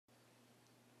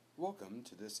Welcome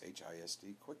to this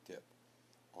HISD Quick Tip.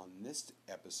 On this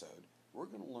episode, we're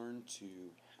going to learn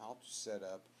how to set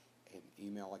up an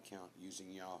email account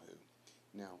using Yahoo.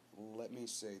 Now, let me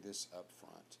say this up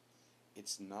front.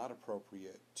 It's not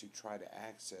appropriate to try to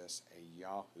access a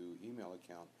Yahoo email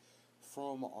account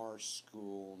from our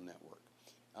school network.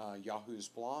 Yahoo is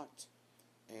blocked,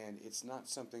 and it's not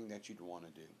something that you'd want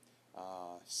to do.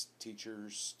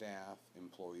 Teachers, staff,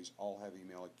 employees all have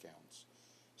email accounts.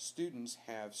 Students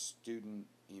have student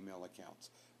email accounts.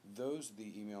 Those are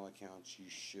the email accounts you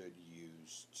should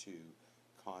use to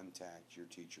contact your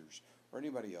teachers or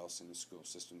anybody else in the school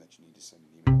system that you need to send an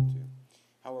email to.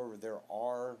 However, there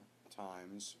are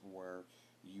times where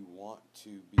you want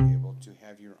to be able to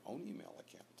have your own email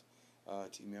account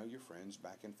to email your friends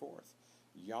back and forth.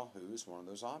 Yahoo is one of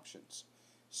those options.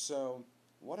 So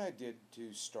what I did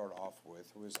to start off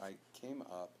with was I came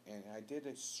up and I did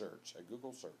a search, a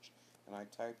Google search, and I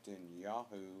typed in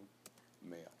Yahoo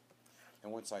Mail.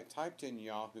 And once I typed in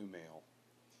Yahoo Mail,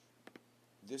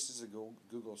 this is a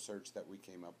Google search that we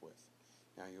came up with.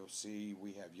 Now you'll see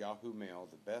we have Yahoo Mail,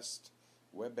 the best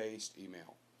web-based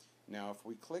email. Now if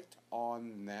we clicked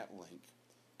on that link,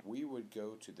 we would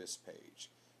go to this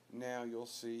page. Now you'll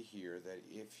see here that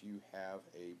if you have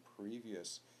a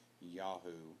previous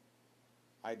Yahoo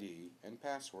ID and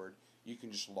password, you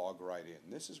can just log right in.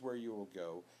 This is where you will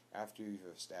go after you've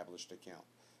established an account.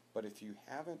 But if you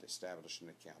haven't established an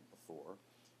account before,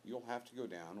 you'll have to go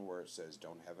down where it says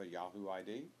don't have a Yahoo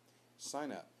ID,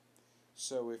 sign up.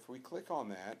 So if we click on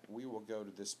that, we will go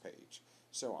to this page.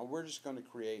 So we're just going to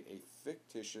create a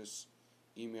fictitious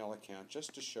email account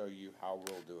just to show you how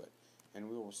we'll do it. And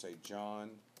we will say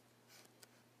John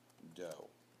Doe.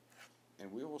 And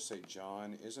we will say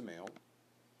John is a male.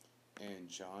 And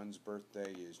John's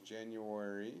birthday is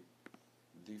January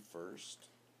the 1st,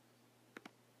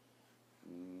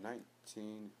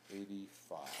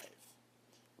 1985.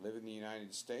 Live in the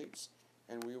United States,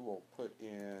 and we will put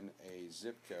in a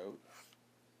zip code,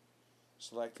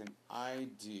 select an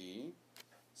ID,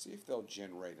 see if they'll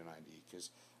generate an ID, because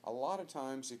a lot of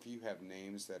times if you have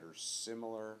names that are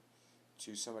similar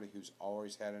to somebody who's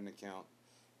always had an account,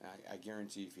 I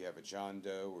guarantee if you have a John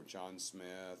Doe or John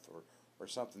Smith or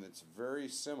something that's very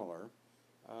similar,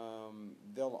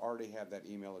 they'll already have that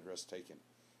email address taken.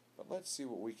 But let's see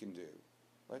what we can do.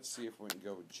 Let's see if we can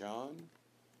go John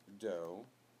Doe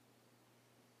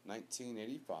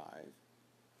 1985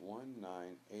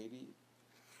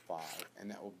 1985, and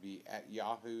that will be at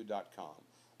yahoo.com.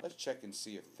 Let's check and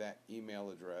see if that email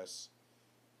address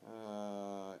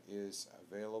is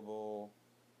available.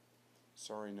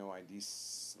 Sorry, no ID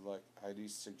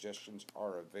suggestions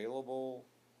are available.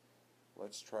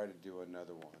 Let's try to do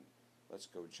another one. Let's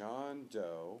go John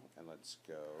Doe, and let's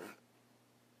go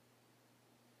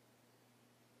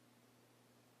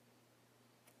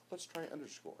let's try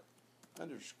underscore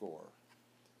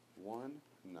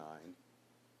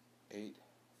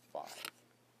 1985.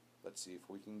 Let's see if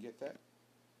we can get that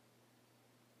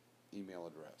email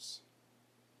address.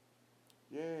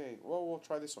 Yay! Well, we'll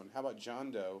try this one. How about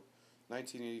John Doe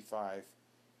 1985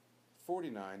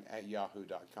 49 at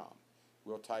yahoo.com.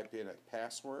 We'll type in a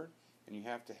password, and you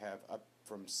have to have up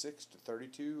from 6 to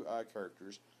 32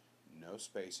 characters, no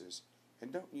spaces,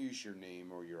 and don't use your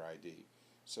name or your ID.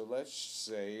 So let's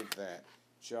say that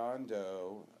John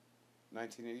Doe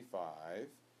 1985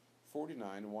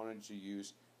 49 wanted to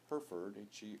use Hereford,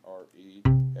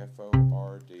 Hereford,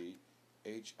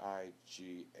 High.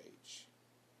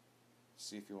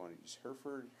 See if you want to use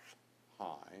Hereford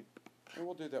High, and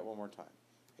we'll do that one more time.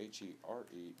 Hereford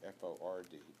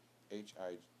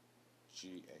High.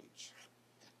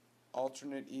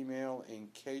 Alternate email in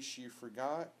case you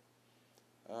forgot.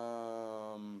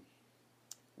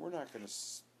 We're not going to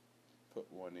put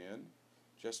one in.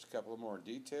 Just a couple of more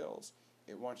details.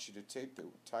 It wants you to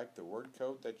type the word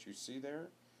code that you see there,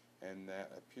 and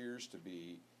that appears to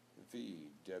be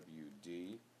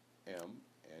VWDMNP.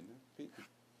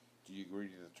 Do you agree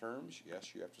to the terms?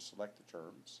 Yes, you have to select the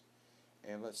terms.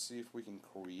 And let's see if we can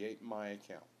create my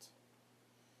account.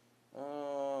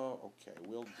 Okay,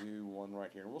 we'll do one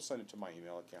right here. We'll send it to my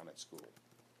email account at school.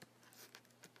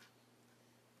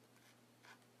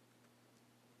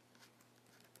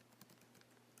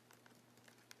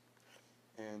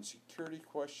 And security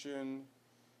question,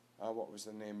 what was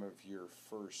the name of your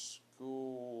first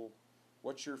school?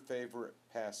 What's your favorite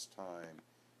pastime?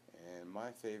 And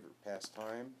my favorite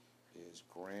pastime is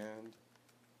grandchildren.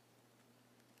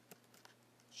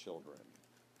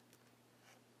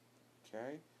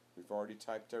 Okay, we've already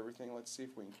typed everything. Let's see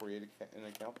if we can create an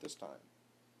account this time.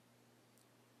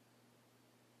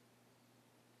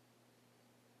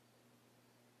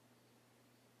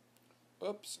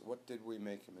 Oops, what did we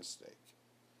make a mistake?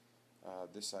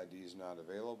 This ID is not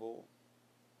available.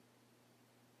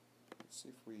 Let's see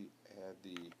if we add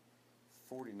the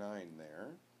 49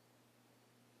 there.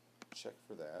 Check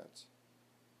for that.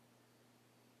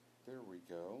 There we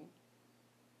go.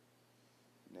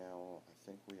 Now I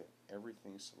think we have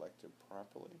everything selected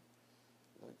properly.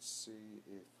 Let's see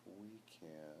if we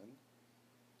can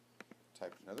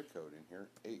type another code in here.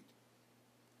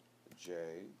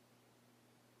 8J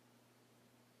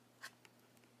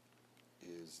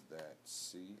is that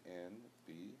CNBLA.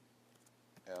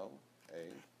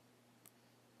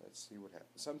 Let's see what happens.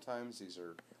 Sometimes these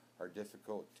are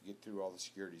difficult to get through all the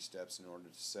security steps in order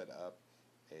to set up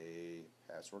a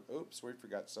password. Oops, we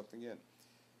forgot something in.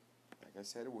 Like I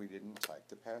said, we didn't type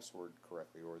the password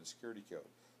correctly or the security code.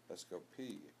 Let's go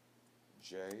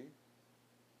PJLRECTY.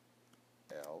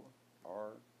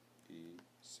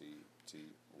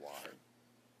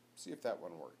 See if that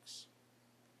one works.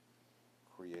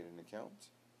 Create an account.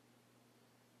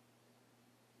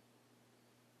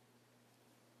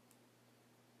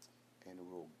 And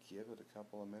we'll give it a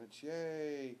couple of minutes.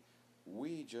 Yay!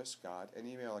 We just got an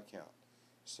email account.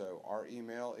 So our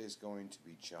email is going to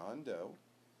be John Doe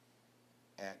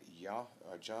at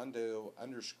John Doe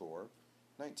 _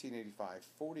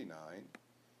 198549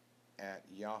 at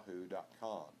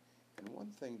yahoo.com. And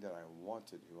one thing that I want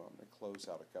to do, I'm going to close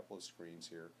out a couple of screens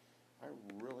here. I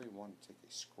really want to take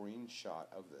a screenshot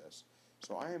of this.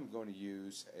 So I am going to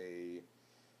use a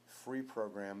free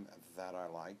program that I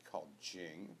like called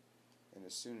Jing. And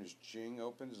as soon as Jing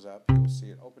opens up, you'll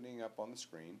see it opening up on the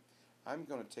screen. I'm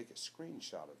going to take a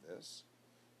screenshot of this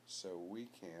so we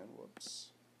can,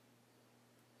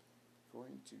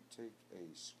 going to take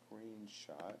a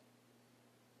screenshot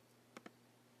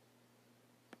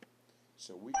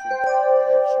so we can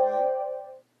actually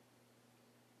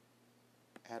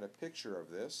add a picture of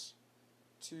this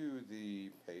to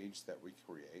the page that we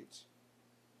create.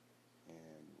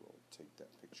 And we'll take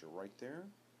that picture right there.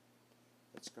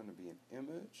 It's going to be an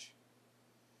image,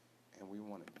 and we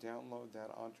want to download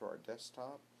that onto our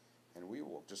desktop, and we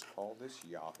will just call this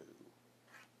Yahoo.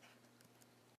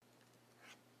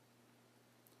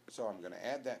 So I'm going to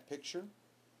add that picture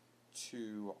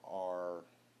to our,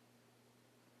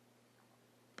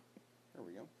 there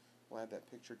we go, we'll add that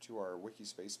picture to our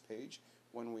Wikispace page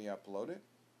when we upload it,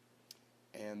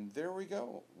 and there we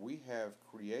go. We have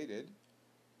created,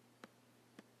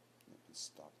 let me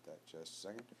stop that just a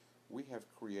second. We have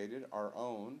created our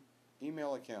own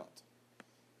email account.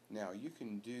 Now you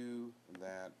can do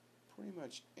that pretty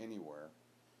much anywhere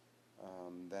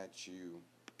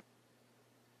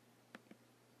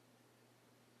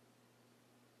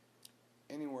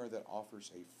anywhere that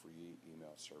offers a free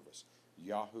email service.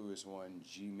 Yahoo is one,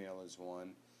 Gmail is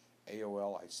one,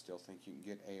 AOL, I still think you can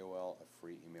get AOL, a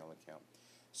free email account.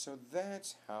 So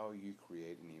that's how you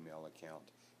create an email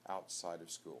account outside of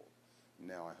school.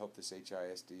 Now, I hope this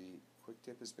HISD quick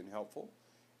tip has been helpful,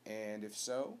 and if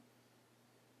so,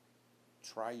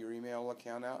 try your email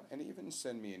account out and even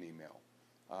send me an email.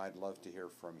 I'd love to hear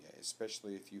from you,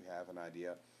 especially if you have an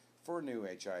idea for a new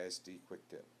HISD quick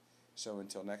tip. So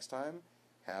until next time,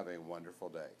 have a wonderful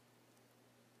day.